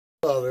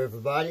Hello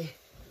everybody,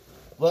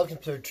 welcome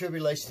to the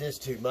Tribulation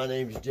Institute. My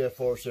name is Jeff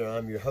Forster and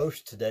I'm your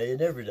host today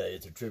and every day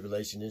at the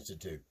Tribulation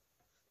Institute.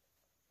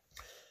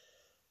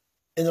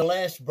 In the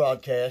last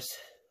broadcast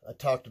I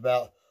talked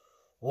about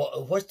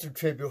what's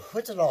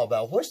it all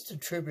about? What's the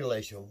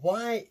tribulation?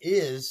 Why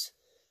is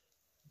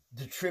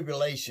the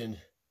tribulation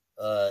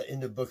in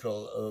the book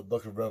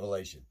of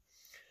Revelation?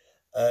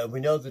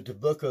 We know that the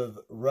book of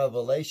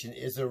Revelation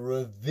is a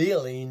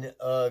revealing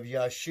of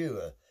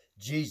Yahshua,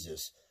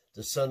 Jesus,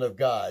 the Son of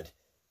God,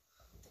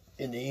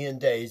 in the end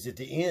days, at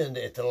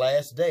the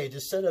last day, to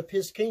set up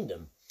his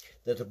kingdom.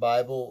 That the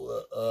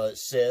Bible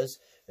says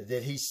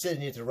that he's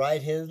sitting at the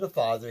right hand of the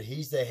Father.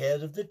 He's the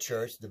head of the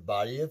church, the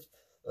body of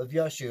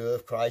Yahshua,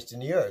 of Christ in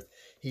the earth.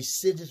 He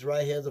sits at the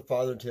right hand of the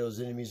Father until his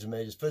enemies are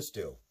made his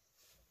footstool.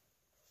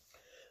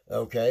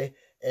 Okay?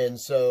 And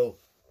so,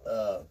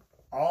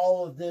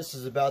 all of this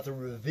is about the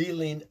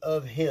revealing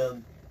of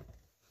him,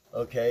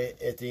 okay,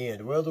 at the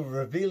end. Well, the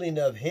revealing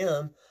of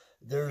him,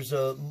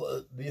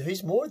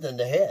 he's more than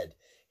the head.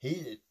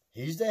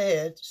 He's the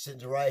head, sitting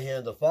at the right hand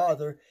of the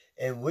Father,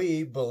 and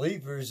we,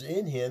 believers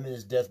in him, in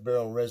his death,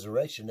 burial, and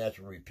resurrection,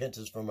 after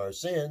repentance from our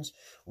sins,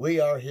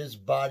 we are his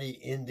body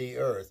in the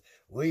earth.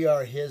 We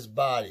are his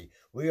body.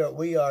 We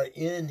are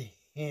in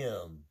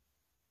him.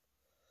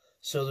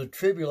 So the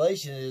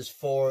tribulation is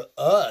for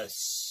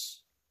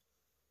us.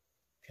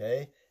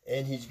 Okay?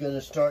 And he's going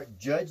to start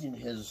judging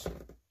his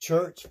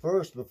church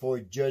first before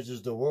he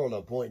judges the world.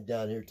 I'm pointing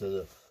down here to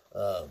the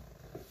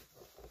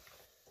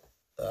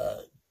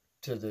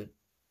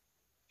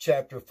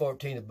chapter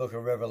 14 of the book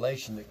of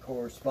Revelation that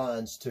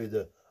corresponds to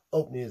the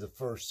opening of the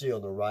first seal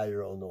and the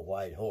rider on the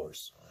white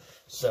horse.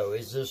 So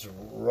as this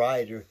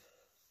rider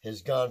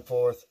has gone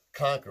forth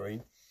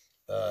conquering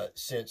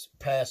since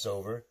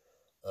Passover,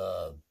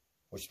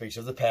 which speaks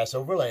of the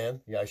Passover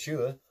Lamb,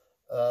 Yahshua,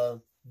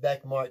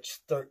 back March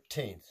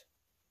 13th.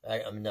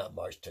 I mean, not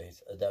March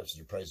 10th. That was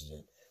the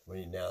president when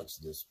he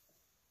announced this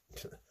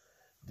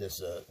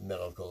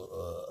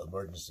medical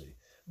emergency.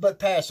 But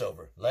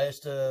Passover,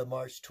 last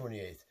March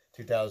 28th,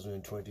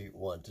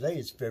 2021. Today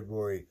is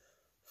February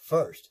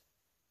 1st.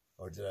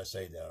 Or did I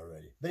say that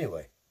already? But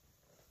anyway.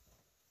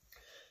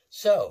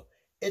 So,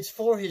 it's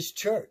for his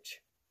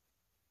church.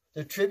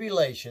 The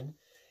tribulation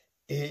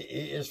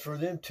is for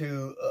them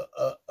to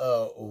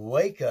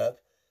wake up,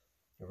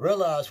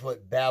 realize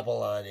what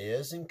Babylon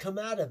is, and come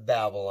out of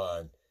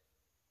Babylon.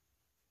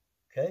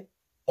 Okay?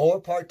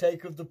 Or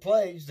partake of the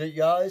plagues that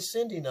Yah is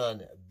sending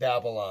on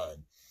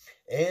Babylon.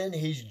 And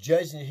he's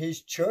judging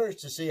his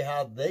church to see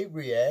how they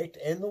react,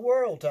 and the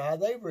world to how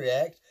they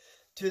react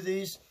to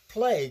these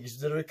plagues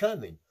that are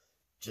coming.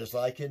 Just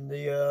like in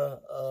the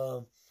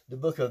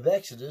book of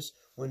Exodus,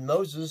 when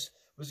Moses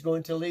was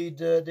going to lead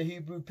the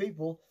Hebrew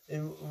people,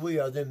 and we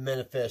are then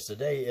manifest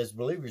today as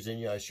believers in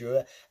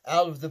Yahshua,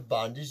 out of the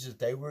bondage that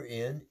they were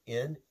in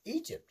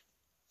Egypt.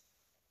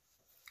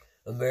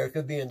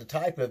 America being the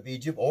type of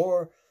Egypt,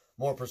 or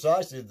more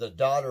precisely, the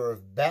daughter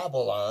of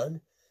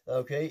Babylon,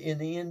 okay, in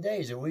the end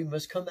days, that we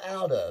must come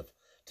out of.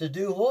 To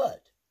do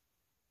what?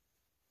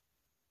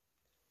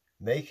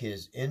 Make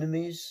his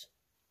enemies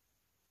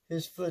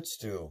his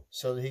footstool,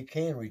 so that he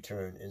can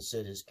return and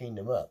set his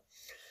kingdom up.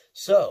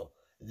 So,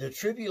 the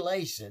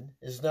tribulation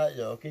is not,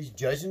 okay, he's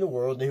judging the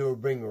world, and he will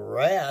bring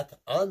wrath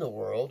on the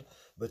world,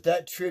 but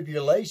that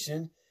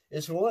tribulation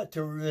is for what?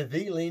 To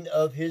revealing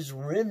of his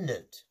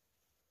remnant.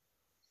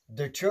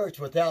 The church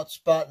without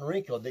spot and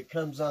wrinkle that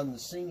comes on the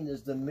scene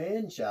as the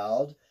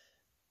man-child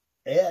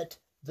at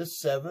the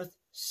seventh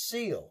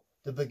seal,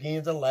 the beginning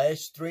of the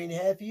last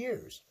 3.5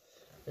 years.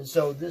 And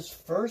so this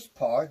first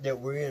part that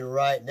we're in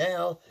right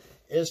now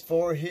is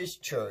for his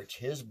church,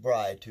 his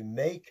bride, to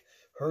make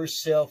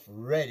herself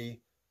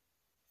ready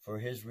for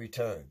his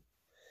return.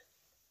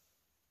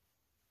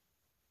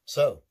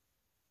 So,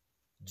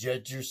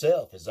 judge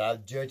yourself as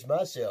I've judged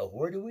myself.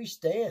 Where do we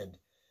stand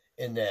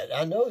in that?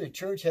 I know the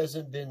church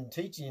hasn't been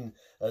teaching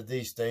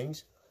these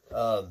things,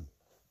 but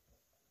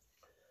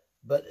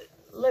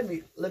let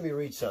me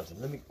read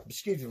something.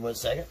 Excuse me 1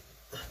 second.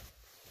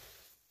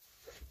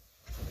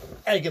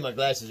 I had to get my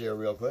glasses here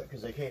real quick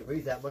because I can't read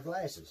without my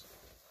glasses.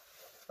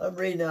 I'm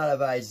reading out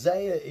of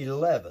Isaiah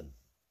 11.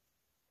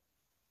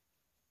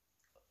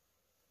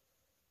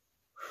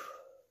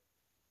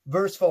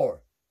 Verse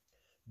 4.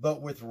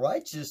 But with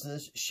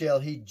righteousness shall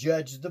he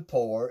judge the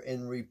poor,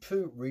 and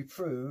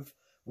reprove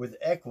with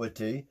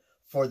equity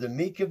for the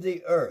meek of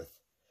the earth.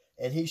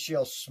 And he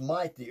shall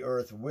smite the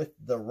earth with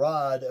the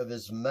rod of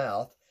his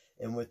mouth,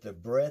 and with the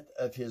breath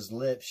of his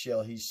lips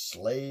shall he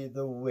slay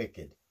the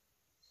wicked.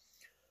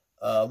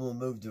 I'm going to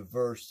move to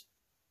verse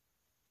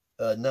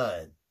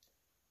 9.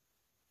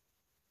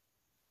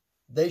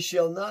 They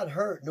shall not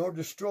hurt nor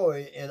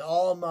destroy in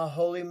all my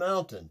holy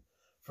mountain,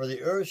 for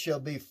the earth shall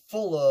be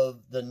full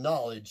of the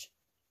knowledge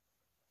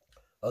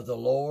of the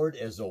Lord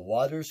as the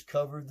waters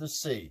cover the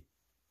sea.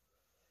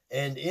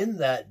 And in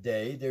that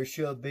day there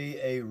shall be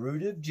a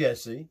root of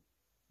Jesse.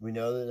 We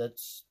know that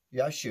that's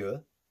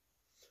Yahshua,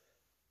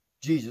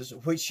 Jesus,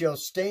 which shall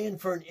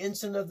stand for an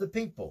ensign of the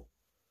people.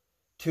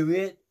 To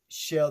it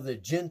shall the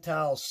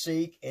Gentiles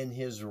seek, and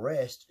his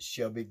rest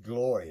shall be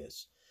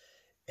glorious.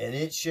 And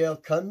it shall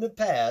come to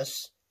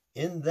pass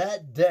in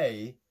that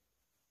day,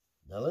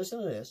 now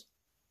listen to this,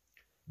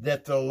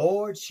 that the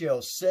Lord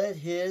shall set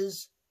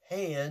his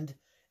hand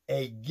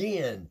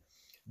again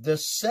the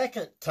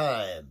second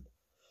time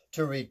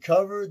to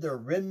recover the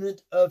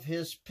remnant of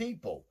his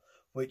people,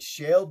 which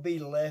shall be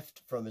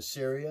left from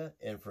Assyria,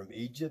 and from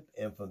Egypt,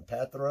 and from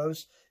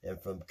Pathros, and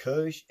from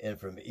Cush, and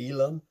from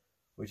Elam,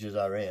 which is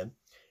Iran,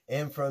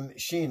 and from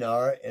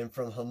Shinar, and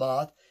from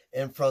Hamath,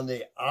 and from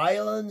the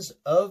islands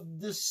of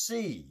the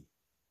sea.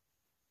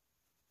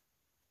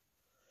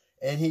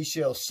 And he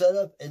shall set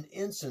up an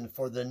ensign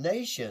for the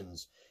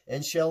nations,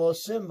 and shall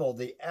assemble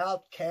the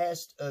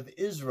outcast of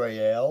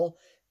Israel,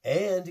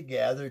 and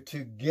gather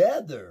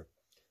together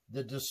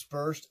the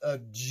dispersed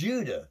of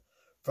Judah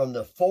from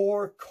the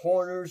four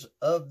corners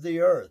of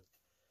the earth.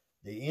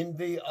 The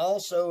envy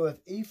also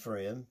of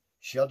Ephraim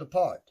shall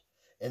depart,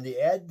 and the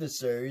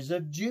adversaries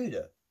of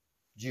Judah,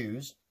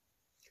 Jews,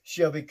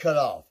 shall be cut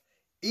off.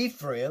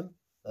 Ephraim,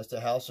 that's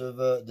the house of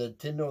the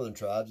 10 northern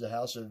tribes, the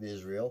house of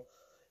Israel.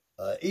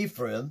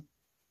 Ephraim,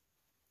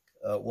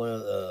 one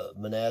of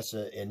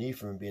Manasseh and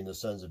Ephraim being the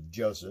sons of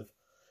Joseph.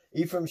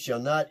 Ephraim shall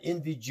not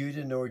envy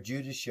Judah, nor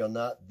Judah shall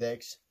not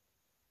vex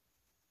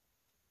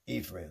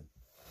Ephraim.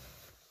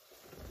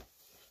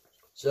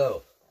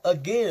 So,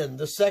 again,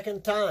 the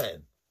second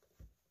time,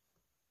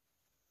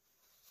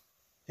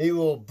 he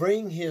will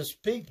bring his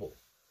people.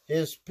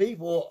 His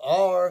people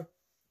are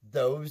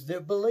those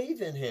that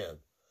believe in him.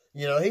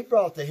 You know, he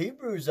brought the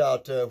Hebrews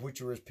out,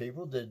 which were his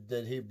people,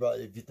 that he brought.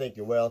 If you think,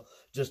 well,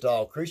 just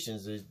all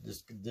Christians,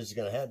 this is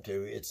going to happen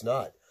to, it's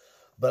not.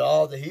 But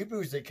all the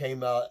Hebrews that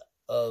came out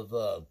of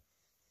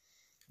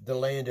the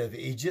land of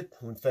Egypt,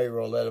 when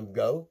Pharaoh let them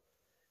go,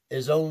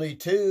 is only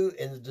two,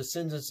 and the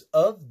descendants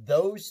of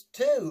those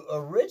two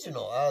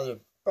original, out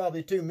of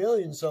probably 2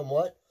 million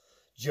somewhat,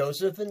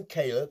 Joseph and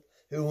Caleb,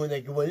 who when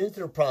they went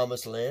into the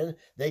promised land,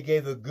 they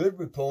gave a good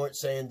report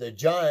saying the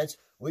giants,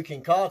 we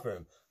can conquer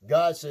them.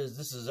 God says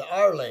this is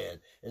our land.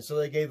 And so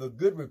they gave a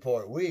good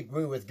report. We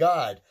agree with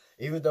God.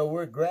 Even though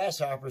we're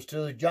grasshoppers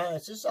to the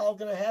giants, this is all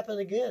going to happen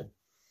again.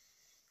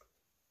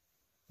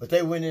 But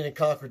they went in and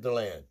conquered the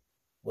land.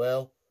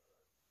 Well,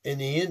 in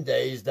the end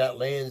days, that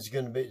land is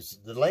going to be,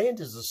 the land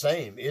is the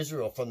same.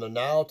 Israel, from the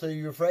Nile to the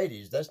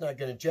Euphrates, that's not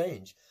going to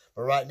change.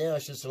 But right now,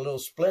 it's just a little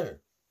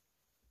splinter.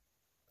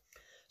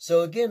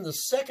 So again, the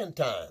second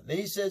time, and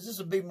he says this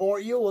will be more,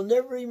 you will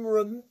never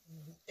even,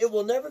 it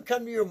will never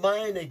come to your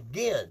mind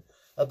again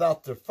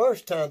about the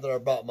first time that I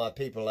brought my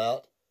people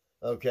out,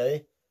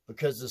 okay?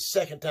 Because the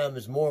second time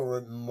is more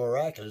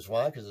miraculous.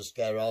 Why? Because they're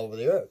scattered all over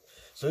the earth.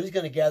 So he's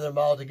going to gather them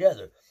all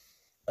together.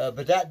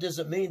 But that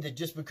doesn't mean that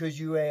just because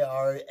you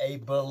are a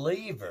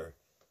believer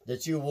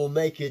that you will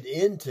make it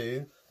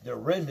into the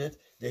remnant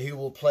that he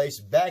will place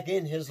back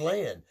in his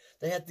land.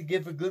 They have to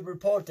give a good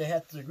report. They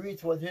have to agree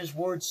with what his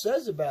word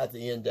says about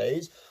the end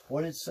days,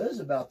 what it says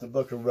about the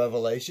book of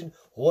Revelation,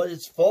 what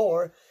it's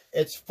for.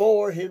 It's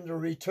for him to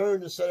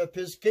return to set up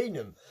his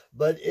kingdom.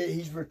 But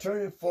he's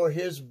returning for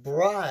his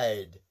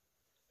bride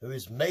who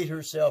has made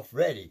herself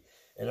ready.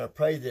 And I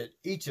pray that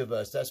each of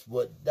us, that's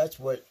what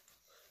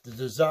the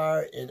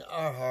desire in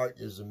our heart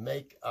is, to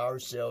make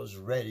ourselves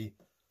ready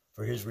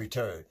for his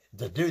return.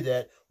 To do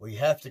that, we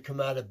have to come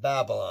out of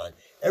Babylon.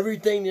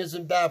 Everything is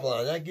in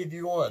Babylon. I give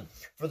you one.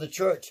 For the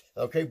church,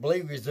 okay,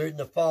 believers, they're in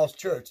the false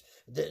church.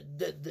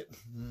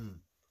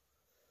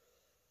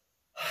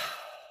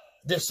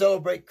 They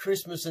celebrate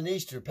Christmas and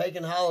Easter,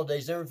 pagan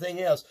holidays, everything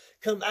else.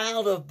 Come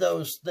out of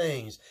those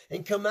things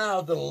and come out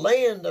of the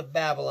land of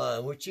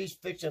Babylon, which he's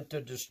fixing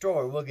to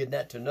destroy. We'll get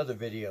that to another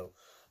video.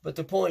 But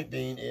the point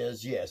being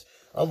is, yes,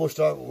 we'll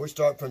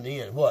start from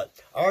the end. What?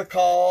 Our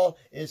call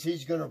is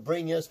he's going to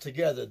bring us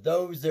together,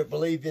 those that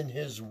believe in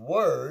his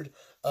word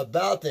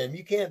about them.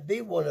 You can't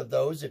be one of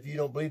those if you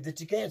don't believe that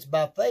you can. It's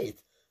by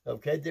faith,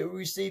 okay, that we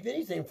receive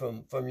anything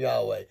from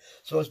Yahweh.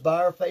 So it's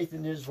by our faith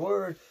in his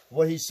word,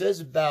 what he says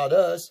about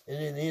us,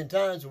 and in the end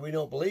times, when we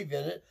don't believe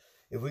in it,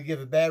 if we give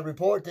a bad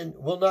report, then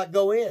we'll not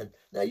go in.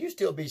 Now, you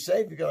still be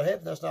saved, you go to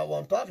heaven. That's not what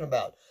I'm talking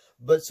about.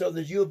 But so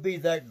that you'll be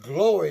that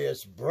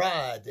glorious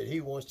bride that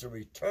he wants to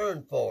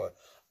return for.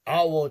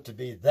 I want to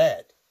be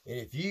that. And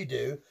if you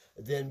do,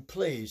 then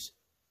please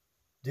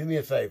do me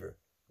a favor.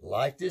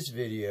 Like this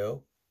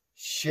video,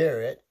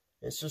 share it,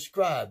 and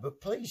subscribe.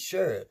 But please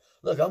share it.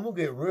 Look, I'm going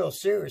to get real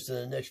serious in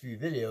the next few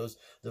videos.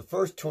 The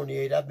first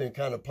 28 I've been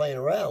kind of playing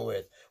around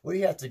with. We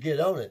have to get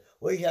on it.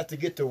 We have to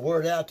get the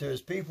word out to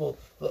his people.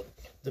 Look,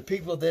 the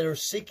people that are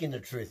seeking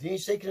the truth. You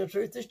ain't seeking the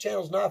truth? This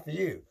channel's not for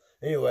you.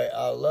 Anyway,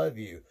 I love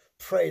you.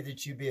 Pray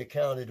that you be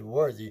accounted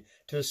worthy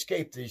to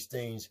escape these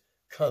things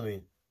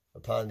coming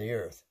upon the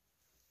earth.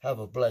 Have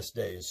a blessed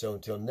day. And so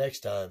until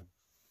next time,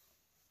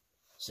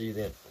 see you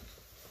then.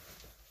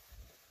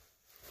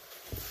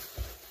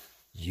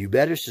 You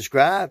better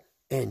subscribe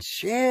and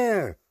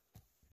share.